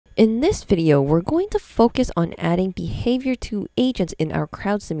In this video, we're going to focus on adding behavior to agents in our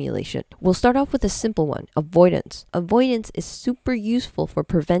crowd simulation. We'll start off with a simple one, avoidance. Avoidance is super useful for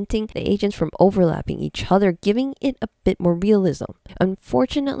preventing the agents from overlapping each other, giving it a bit more realism.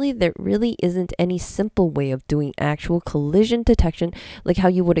 Unfortunately, there really isn't any simple way of doing actual collision detection like how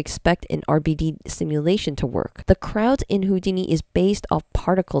you would expect an RBD simulation to work. The crowds in Houdini is based off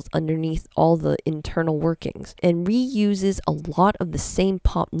particles underneath all the internal workings and reuses a lot of the same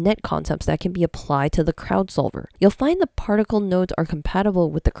net concepts that can be applied to the crowd solver. You'll find the particle nodes are compatible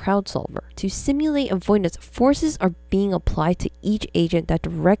with the crowd solver. To simulate avoidance, forces are being applied to each agent that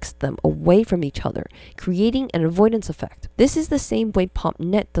directs them away from each other, creating an avoidance effect. This is the same way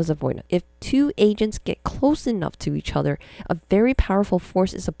PopNet does avoidance. If two agents get close enough to each other, a very powerful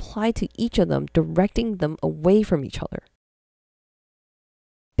force is applied to each of them, directing them away from each other.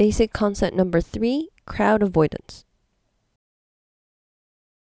 Basic concept number 3, crowd avoidance.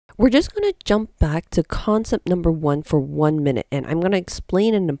 We're just going to jump back to concept number 1 for 1 minute, and I'm going to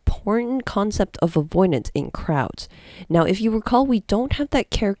explain an important concept of avoidance in crowds. Now, if you recall, we don't have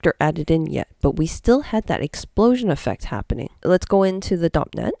that character added in yet, but we still had that explosion effect happening. Let's go into the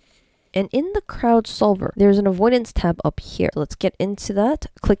 .NET. And in the crowd solver, there's an avoidance tab up here. Let's get into that,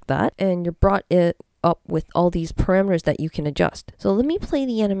 click that, and you're brought up with all these parameters that you can adjust. So let me play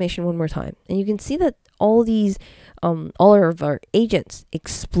the animation one more time, and you can see that all these all of our agents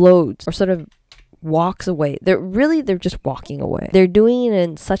explodes or sort of walks away. They're just walking away. They're doing it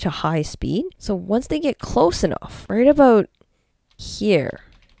in such a high speed. So once they get close enough, right about here,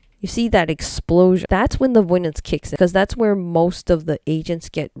 you see that explosion. That's when the avoidance kicks in, because that's where most of the agents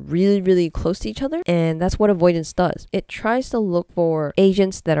get really close to each other, and that's what avoidance does. It tries to look for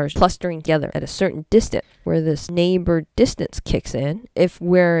agents that are clustering together at a certain distance, where this neighbor distance kicks in. If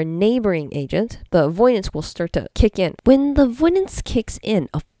we're a neighboring agent, the avoidance will start to kick in. When the avoidance kicks in,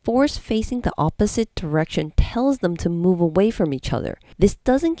 a force facing the opposite direction tells them to move away from each other. This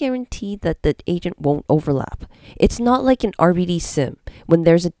doesn't guarantee that the agent won't overlap. It's not like an RBD sim, when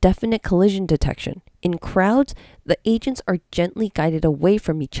there's a definite collision detection. In crowds, the agents are gently guided away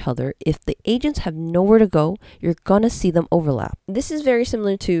from each other. If the agents have nowhere to go, you're gonna see them overlap. This is very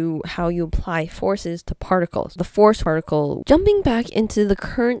similar to how you apply forces to particles. The force particle. Jumping back into the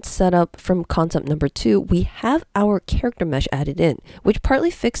current setup from concept number 2, we have our character mesh added in, which partly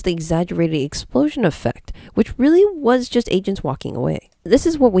fixed the exaggerated explosion effect, which really was just agents walking away. This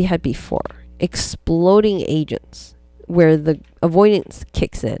is what we had before, exploding agents, where the avoidance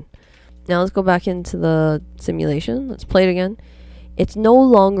kicks in. Now let's go back into the simulation. Let's play it again. It's no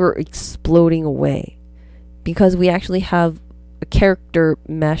longer exploding away because we actually have a character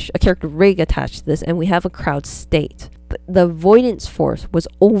mesh, a character rig attached to this, and we have a crowd state. But the avoidance force was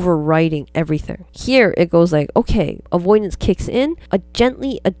overriding everything. Here it goes like, okay, avoidance kicks in,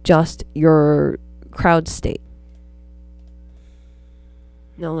 gently adjust your crowd state.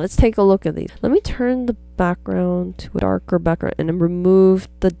 Now let's take a look at these. Let me turn the background to a darker background and then remove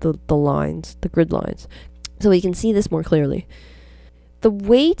the lines, the grid lines, so we can see this more clearly. The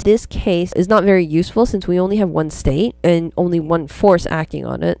weight in this case is not very useful since we only have one state and only one force acting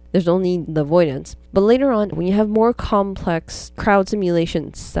on it. There's only the avoidance. But later on, when you have more complex crowd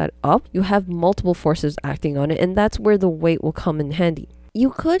simulations set up, you have multiple forces acting on it, and that's where the weight will come in handy. You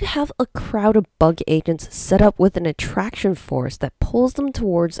could have a crowd of bug agents set up with an attraction force that pulls them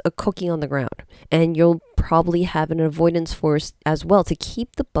towards a cookie on the ground. And you'll probably have an avoidance force as well to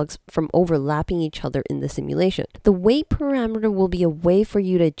keep the bugs from overlapping each other in the simulation. The weight parameter will be a way for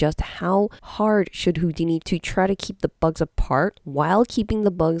you to adjust how hard should Houdini to try to keep the bugs apart while keeping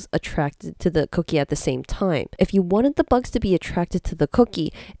the bugs attracted to the cookie at the same time. If you wanted the bugs to be attracted to the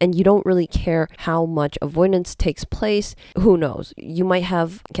cookie and you don't really care how much avoidance takes place, who knows? You might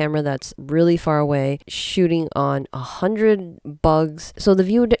have a camera that's really far away shooting on 100 bugs, so the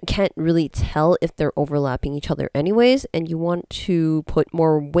viewer can't really tell if they're overlapping each other anyways, and you want to put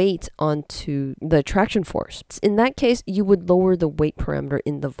more weight onto the attraction force. In that case, you would lower the weight parameter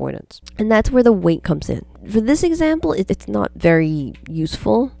in the avoidance, and that's where the weight comes in. For this example, it's not very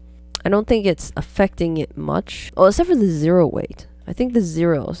useful. I don't think it's affecting it much, except for the 0 weight. I think the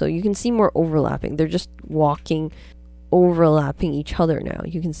 0, so you can see more overlapping. They're just walking, overlapping each other now.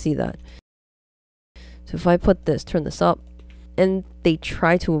 You can see that. So if I put this, turn this up, and they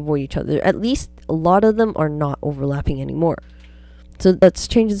try to avoid each other, at least a lot of them are not overlapping anymore. So let's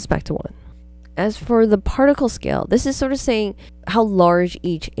change this back to 1. As for the particle scale, this is sort of saying how large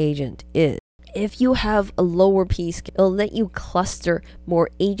each agent is. If you have a lower P scale, it'll let you cluster more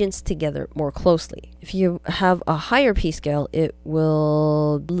agents together more closely. If you have a higher P scale, it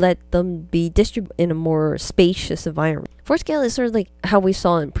will let them be distributed in a more spacious environment. 4 scale is sort of like how we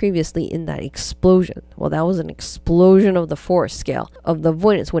saw it previously in that explosion. Well, that was an explosion of the force scale of the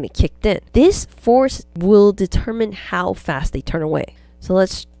avoidance when it kicked in. This force will determine how fast they turn away. So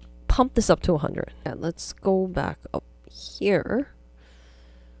let's pump this up to 100. And let's go back up here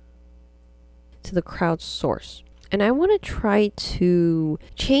to the crowd source. And I want to try to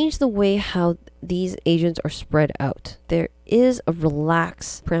change the way how these agents are spread out. There is a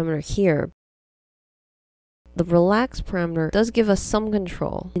relax parameter here. The relax parameter does give us some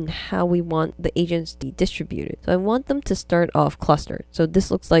control in how we want the agents to be distributed. So I want them to start off clustered. So this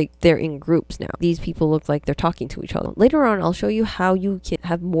looks like they're in groups now. These people look like they're talking to each other. Later on, I'll show you how you can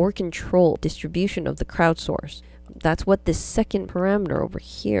have more control distribution of the crowd source. That's what this second parameter over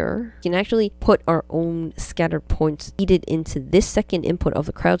here. We can actually put our own scattered points feeded into this second input of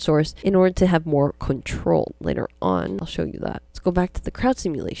the crowd source in order to have more control. Later on, I'll show you that. Let's go back to the crowd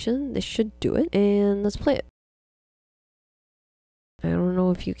simulation. This should do it. And let's play it. I don't know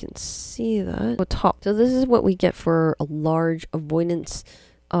if you can see that. Go top. So this is what we get for a large avoidance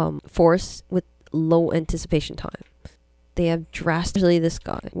force with low anticipation time. They have drastically this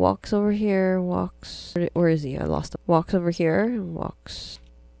guy. Walks over here, walks... Where is he? I lost him. Walks over here, and walks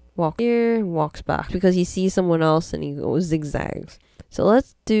here, and walks back. Because he sees someone else and he goes zigzags. So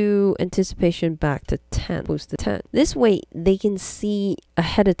let's do anticipation back to 10, opposed to 10. This way, they can see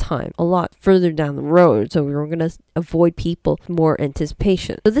ahead of time, a lot further down the road. So we're going to avoid people with more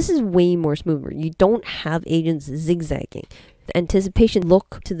anticipation. So this is way more smoother. You don't have agents zigzagging. The anticipation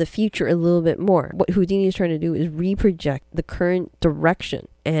look to the future a little bit more. What Houdini is trying to do is reproject the current direction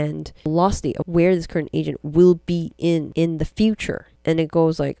and velocity of where this current agent will be in the future. And it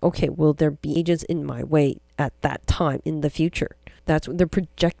goes like, okay, will there be agents in my way at that time in the future? That's what they're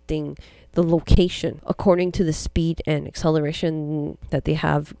projecting the location according to the speed and acceleration that they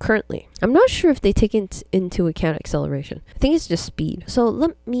have currently. I'm not sure if they take into account acceleration. I think it's just speed. So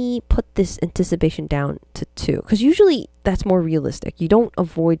let me put this anticipation down to 2, because usually that's more realistic. You don't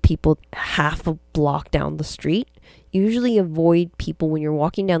avoid people half a block down the street. You usually avoid people when you're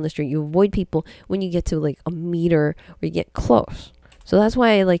walking down the street. You avoid people when you get to like a meter or you get close. So that's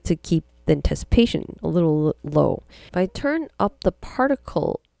why I like to keep the anticipation a little low. If I turn up the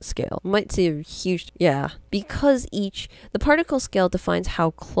particle scale, you might see a huge, because the particle scale defines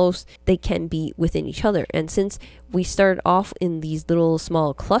how close they can be within each other. And since we start off in these little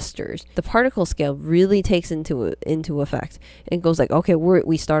small clusters, the particle scale really takes into effect. And goes like, okay,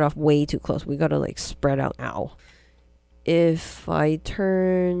 we start off way too close. We gotta like spread out now. If I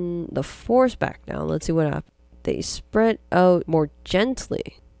turn the force back down, let's see what happens. They spread out more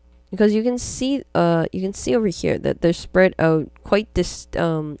gently. Because you can see over here that they're spread out quite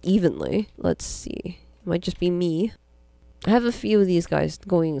evenly. Let's see. It might just be me. I have a few of these guys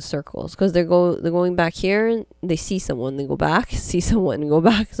going in circles because they're going back here and they see someone, they go back, see someone, and go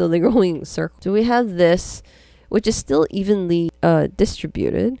back. So they're going in circles. So we have this, which is still evenly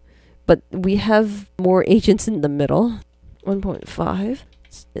distributed, but we have more agents in the middle. 1.5.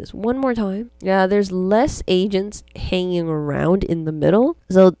 This one more time. Yeah, there's less agents hanging around in the middle.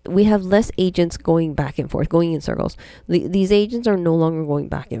 So we have less agents going back and forth, going in circles. These agents are no longer going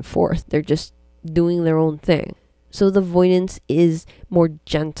back and forth. They're just doing their own thing. So the avoidance is more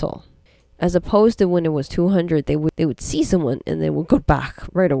gentle. As opposed to when it was 200, they would see someone and they would go back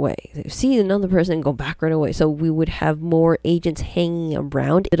right away. They would see another person and go back right away. So we would have more agents hanging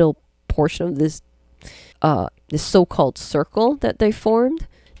around a little portion of this so-called circle that they formed.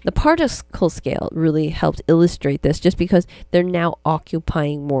 The particle scale really helped illustrate this just because they're now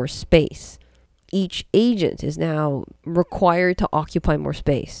occupying more space. Each agent is now required to occupy more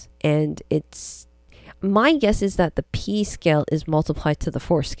space. And my guess is that the P scale is multiplied to the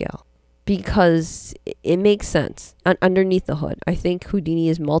force scale because it makes sense. Underneath the hood, I think Houdini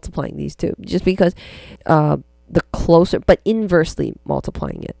is multiplying these two just because the closer, but inversely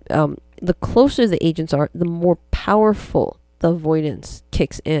multiplying it. The closer the agents are, the more powerful the avoidance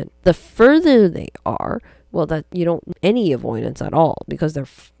kicks in. The further they are, well, that you don't any avoidance at all because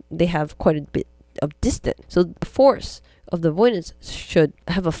they have quite a bit of distance. So the force of the avoidance should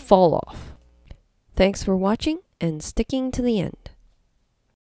have a fall off. Thanks for watching and sticking to the end.